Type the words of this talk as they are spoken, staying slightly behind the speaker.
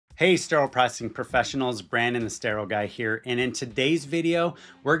Hey sterile processing professionals, Brandon the Sterile Guy here, and in today's video,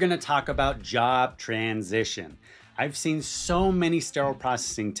 we're gonna talk about job transition. I've seen so many sterile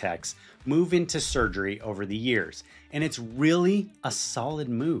processing techs move into surgery over the years, and it's really a solid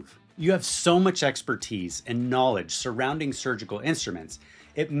move. You have so much expertise and knowledge surrounding surgical instruments,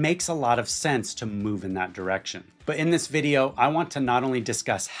 it makes a lot of sense to move in that direction. But in this video, I want to not only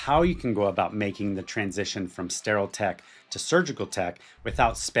discuss how you can go about making the transition from sterile tech to surgical tech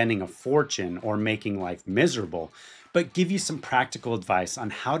without spending a fortune or making life miserable, but give you some practical advice on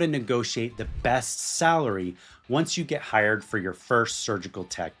how to negotiate the best salary once you get hired for your first surgical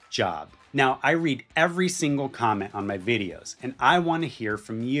tech job. Now, I read every single comment on my videos, and I want to hear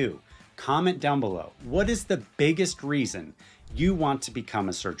from you. Comment down below, what is the biggest reason you want to become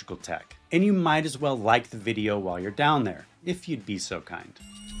a surgical tech? And you might as well like the video while you're down there, if you'd be so kind.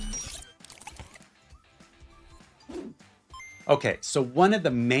 Okay, so one of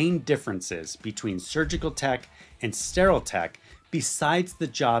the main differences between surgical tech and sterile tech, besides the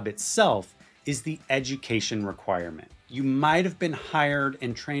job itself, is the education requirement. You might have been hired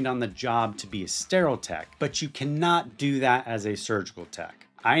and trained on the job to be a sterile tech, but you cannot do that as a surgical tech.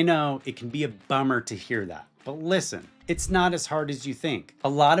 I know it can be a bummer to hear that, but listen, it's not as hard as you think. A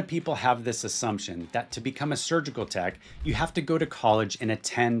lot of people have this assumption that to become a surgical tech, you have to go to college and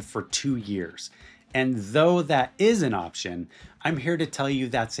attend for 2 years. And though that is an option, I'm here to tell you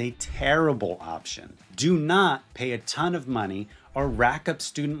that's a terrible option. Do not pay a ton of money or rack up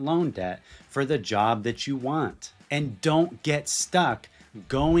student loan debt for the job that you want. And don't get stuck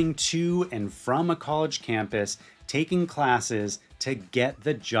going to and from a college campus, taking classes to get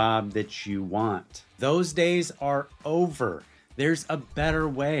the job that you want. Those days are over. There's a better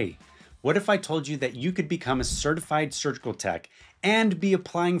way. What if I told you that you could become a certified surgical tech and be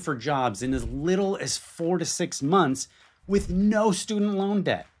applying for jobs in as little as 4 to 6 months with no student loan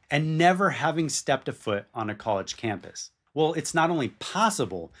debt and never having stepped a foot on a college campus? Well, it's not only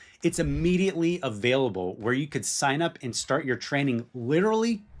possible, it's immediately available where you could sign up and start your training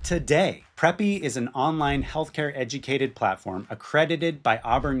literally today. Preppy is an online healthcare educated platform accredited by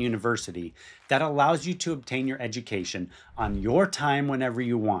Auburn University that allows you to obtain your education on your time whenever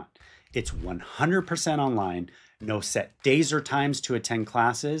you want. It's 100% online, no set days or times to attend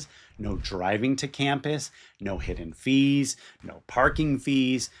classes, no driving to campus, no hidden fees, no parking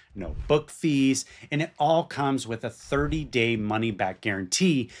fees, no book fees, and it all comes with a 30-day money-back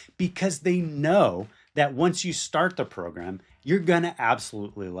guarantee because they know that once you start the program, you're gonna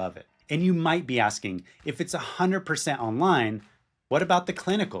absolutely love it. And you might be asking, if it's 100% online, what about the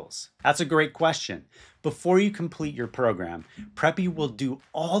clinicals? That's a great question. Before you complete your program, Preppy will do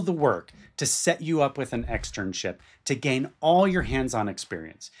all the work to set you up with an externship to gain all your hands-on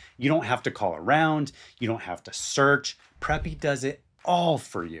experience. You don't have to call around, you don't have to search. Preppy does it all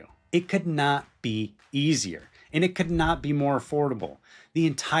for you. It could not be easier, and it could not be more affordable. The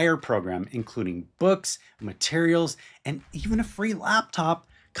entire program, including books, materials, and even a free laptop,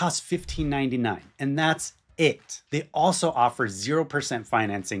 costs $15.99, and that's it. They also offer 0%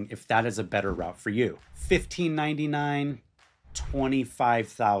 financing if that is a better route for you. $15.99,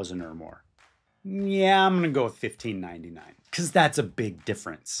 $25,000 or more. Yeah, I'm gonna go with $15.99 because that's a big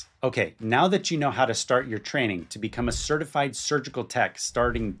difference. Okay, now that you know how to start your training to become a certified surgical tech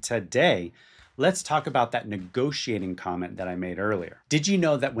starting today, let's talk about that negotiating comment that I made earlier. Did you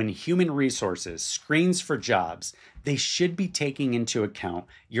know that when human resources screens for jobs, they should be taking into account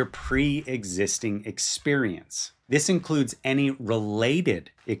your pre-existing experience? This includes any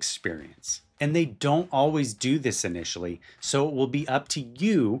related experience. And they don't always do this initially, so it will be up to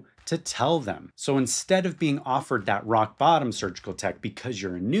you to tell them. So instead of being offered that rock bottom surgical tech because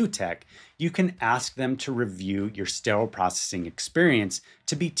you're a new tech, you can ask them to review your sterile processing experience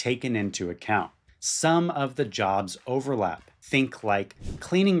to be taken into account. Some of the jobs overlap. Think like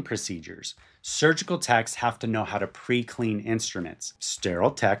cleaning procedures. Surgical techs have to know how to pre-clean instruments. Sterile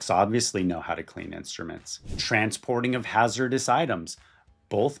techs obviously know how to clean instruments. Transporting of hazardous items.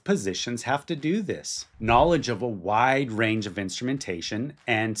 Both positions have to do this. Knowledge of a wide range of instrumentation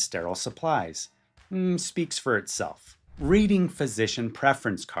and sterile supplies speaks for itself. Reading physician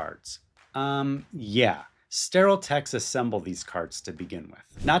preference cards. Yeah, sterile techs assemble these cards to begin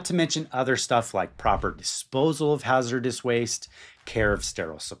with. Not to mention other stuff like proper disposal of hazardous waste, care of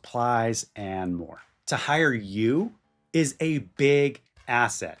sterile supplies, and more. To hire you is a big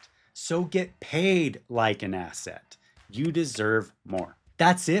asset, so get paid like an asset. You deserve more.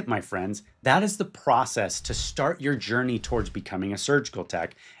 That's it, my friends. That is the process to start your journey towards becoming a surgical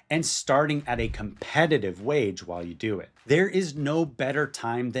tech and starting at a competitive wage while you do it. There is no better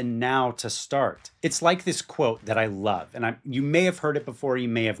time than now to start. It's like this quote that I love, and you may have heard it before, you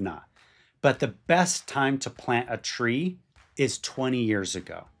may have not, but the best time to plant a tree is 20 years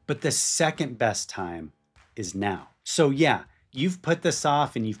ago. But the second best time is now. So yeah, you've put this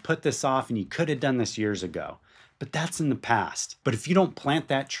off and you've put this off and you could have done this years ago, but that's in the past. But if you don't plant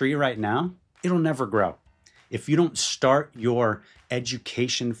that tree right now, it'll never grow. If you don't start your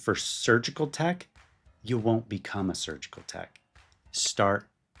education for surgical tech, you won't become a surgical tech. Start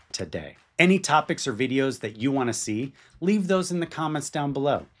today. Any topics or videos that you want to see, leave those in the comments down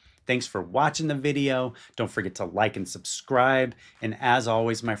below. Thanks for watching the video. Don't forget to like and subscribe. And as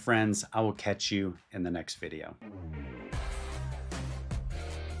always, my friends, I will catch you in the next video.